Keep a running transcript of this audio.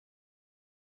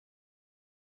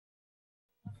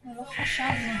לא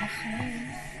חשבנו בחיים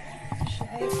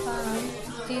שאי פעם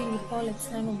טיל ייפול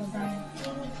אצלנו בבית.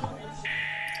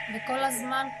 וכל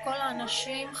הזמן כל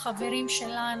האנשים, חברים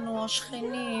שלנו או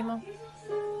שכנים,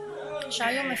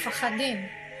 שהיו מפחדים.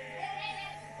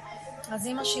 אז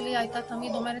אמא שלי הייתה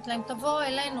תמיד אומרת להם, תבואו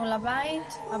אלינו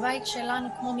לבית, הבית שלנו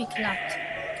כמו מקלט.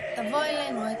 תבואו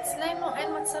אלינו, אצלנו אין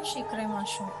מצב שיקרה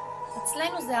משהו.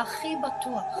 אצלנו זה הכי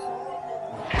בטוח.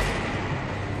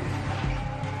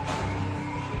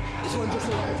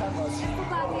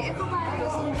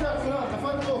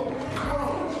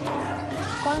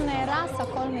 הכל נהרס,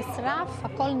 הכל נשרף,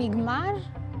 הכל נגמר,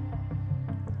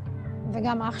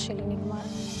 וגם אח שלי נגמר.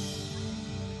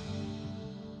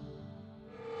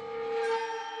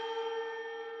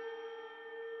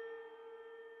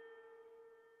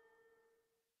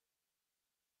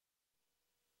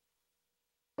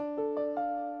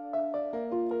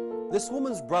 This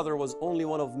woman's brother was only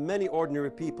one of many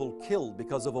ordinary people killed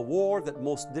because of a war that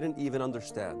most didn't even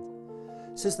understand.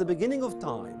 Since the beginning of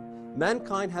time,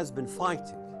 mankind has been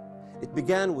fighting. It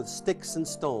began with sticks and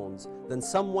stones, then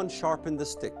someone sharpened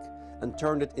the stick and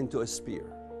turned it into a spear.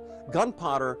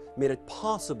 Gunpowder made it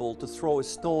possible to throw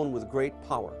a stone with great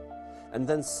power, and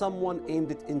then someone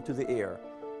aimed it into the air,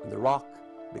 and the rock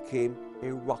became a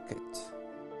rocket.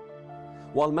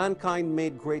 While mankind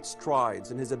made great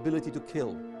strides in his ability to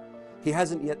kill, he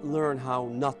hasn't yet learned how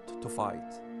not to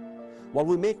fight. While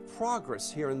we make progress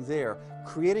here and there,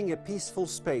 creating a peaceful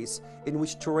space in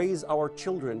which to raise our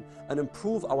children and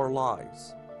improve our lives,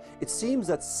 it seems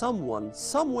that someone,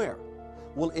 somewhere,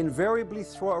 will invariably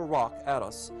throw a rock at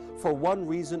us for one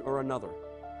reason or another.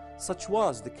 Such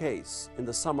was the case in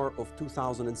the summer of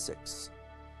 2006.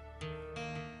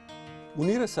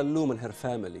 Munira Salloum and her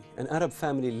family, an Arab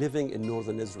family living in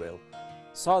northern Israel,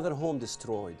 saw their home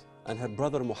destroyed and her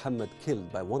brother Muhammad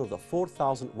killed by one of the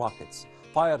 4,000 rockets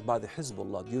fired by the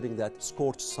Hezbollah during that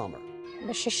scorched summer.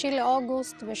 ב-6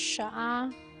 לאוגוסט בשעה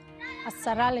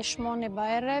 7:50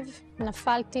 בערב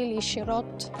נפלתי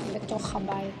ישירות בתוך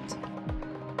הבית.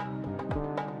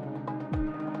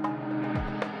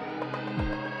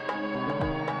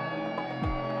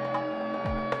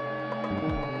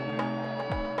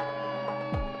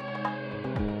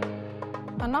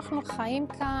 אנחנו חיים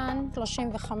כאן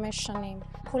 35 שנים.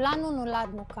 כולנו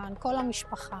נולדנו כאן, כל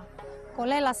המשפחה.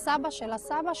 כולל הסבא של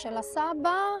הסבא של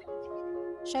הסבא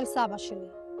של סבא שלי.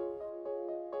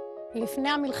 לפני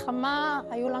המלחמה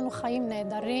היו לנו חיים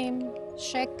נהדרים,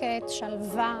 שקט,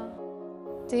 שלווה,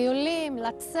 טיולים,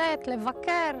 לצאת,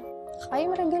 לבקר,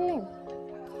 חיים רגילים.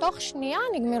 תוך שנייה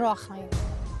נגמרו החיים.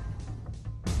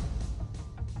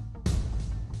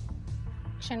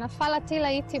 כשנפל הטיל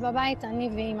הייתי בבית, אני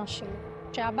ואמא שלי.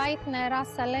 כשהבית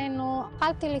נהרס עלינו,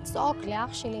 התחלתי לצעוק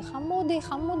לאח שלי, חמודי,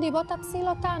 חמודי, בוא תציל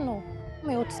אותנו.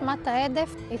 מעוצמת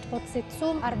ההדף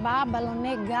התפוצצו 4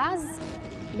 בלוני גז,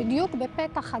 בדיוק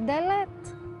בפתח הדלת,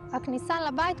 הכניסה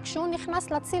לבית, כשהוא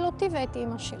נכנס להציל אותי ואת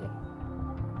אמא שלי.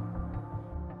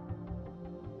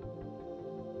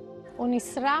 הוא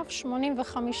נשרף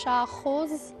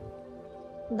 85%,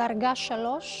 דרגה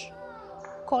 3,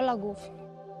 כל הגוף.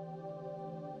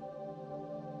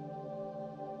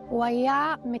 הוא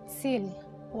היה מציל,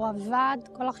 הוא עבד,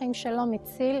 כל החיים שלו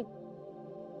מציל.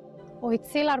 הוא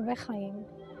הציל הרבה חיים,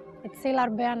 הציל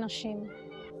הרבה אנשים.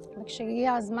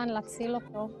 וכשהגיע הזמן להציל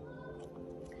אותו,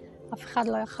 אף אחד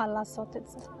לא יכל לעשות את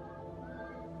זה.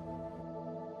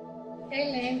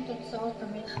 אלה הם תוצאות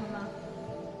המלחמה.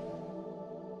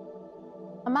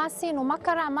 מה עשינו? מה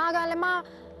קרה?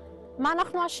 מה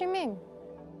אנחנו אשמים?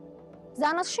 זה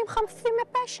אנשים חפים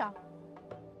מפשע.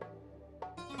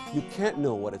 You can't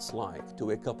know what it's like to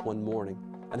wake up one morning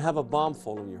and have a bomb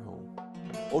fall on your home,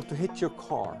 or to hit your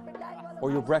car, or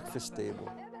your breakfast table,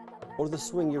 or the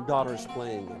swing your daughter is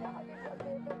playing in.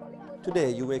 Today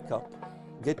you wake up,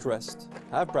 get dressed,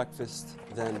 have breakfast,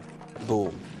 then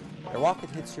boom. A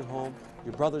rocket hits your home,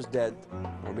 your brother's dead,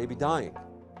 or maybe dying.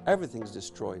 Everything's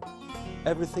destroyed.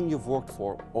 Everything you've worked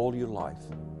for all your life.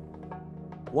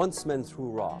 Once men threw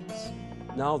rocks,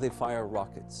 now they fire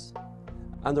rockets.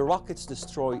 And the rockets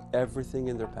destroy everything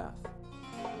in their path.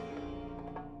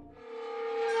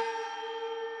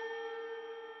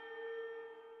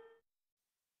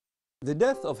 The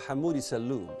death of Hamoudi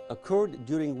Salloum occurred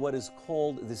during what is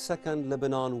called the Second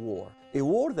Lebanon War, a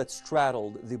war that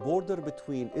straddled the border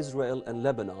between Israel and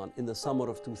Lebanon in the summer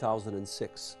of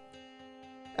 2006.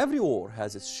 Every war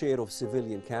has its share of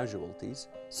civilian casualties.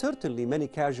 Certainly many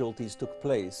casualties took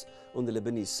place on the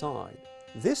Lebanese side.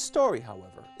 This story,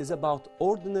 however, is about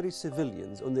ordinary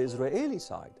civilians on the Israeli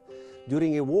side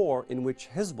during a war in which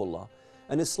Hezbollah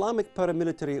an Islamic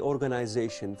paramilitary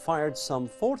organization fired some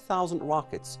 4,000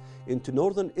 rockets into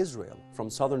northern Israel from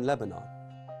southern Lebanon.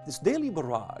 This daily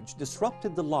barrage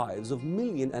disrupted the lives of 1.5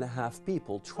 million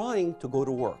people trying to go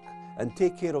to work and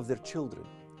take care of their children.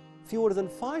 Fewer than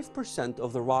 5%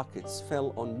 of the rockets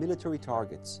fell on military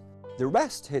targets. The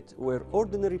rest hit where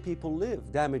ordinary people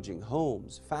live, damaging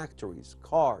homes, factories,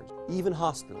 cars, even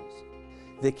hospitals.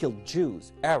 They killed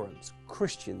Jews, Arabs,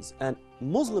 Christians, and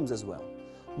Muslims as well,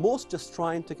 most just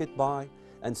trying to get by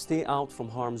and stay out from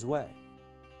harm's way.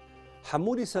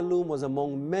 Hamoudi Saloum was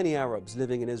among many Arabs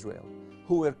living in Israel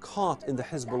who were caught in the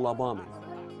Hezbollah bombing.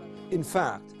 In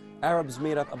fact, Arabs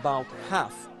made up about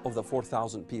half of the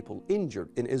 4,000 people injured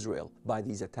in Israel by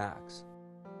these attacks.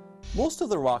 Most of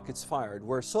the rockets fired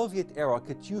were Soviet-era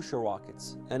Katyusha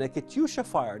rockets, and a Katyusha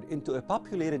fired into a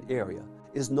populated area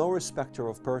is no respecter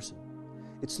of person.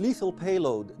 Its lethal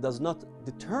payload does not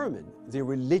determine the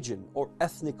religion or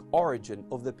ethnic origin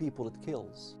of the people it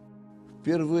kills.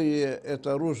 Впервые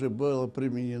это оружие было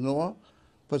применено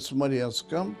под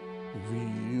Смоленском в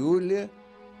июле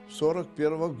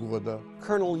 1941 года.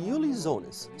 Colonel Yuli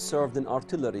Zonis served in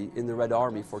artillery in the Red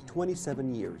Army for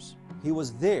 27 years. He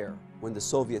was there when the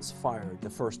Soviets fired the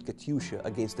first Katyusha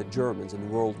against the Germans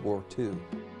in World War II.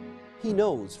 He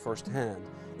knows firsthand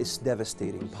its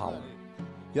devastating power.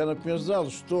 Я, например, знал,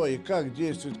 что и как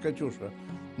действует «Катюша».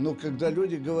 Но когда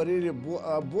люди говорили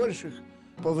о больших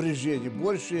повреждениях,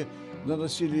 больше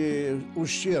наносили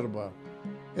ущерба,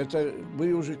 это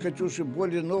были уже «Катюши»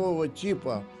 более нового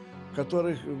типа, в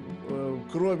которых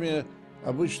кроме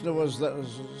обычного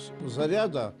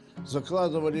заряда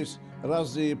закладывались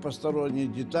разные посторонние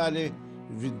детали,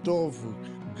 винтов,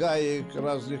 гаек,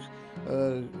 разных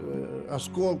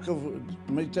осколков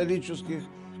металлических,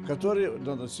 которые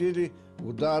наносили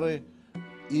удары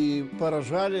и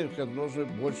поражали как можно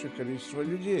большее количество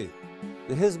людей.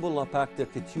 The Hezbollah packed their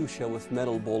Katyusha with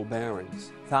metal ball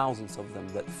bearings, thousands of them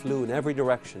that flew in every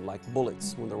direction like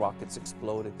bullets when the rockets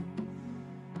exploded.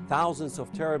 Thousands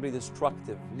of terribly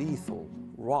destructive, lethal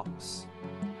rocks.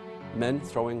 Men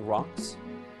throwing rocks,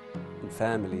 and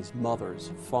families,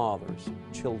 mothers, fathers,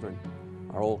 children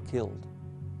are all killed.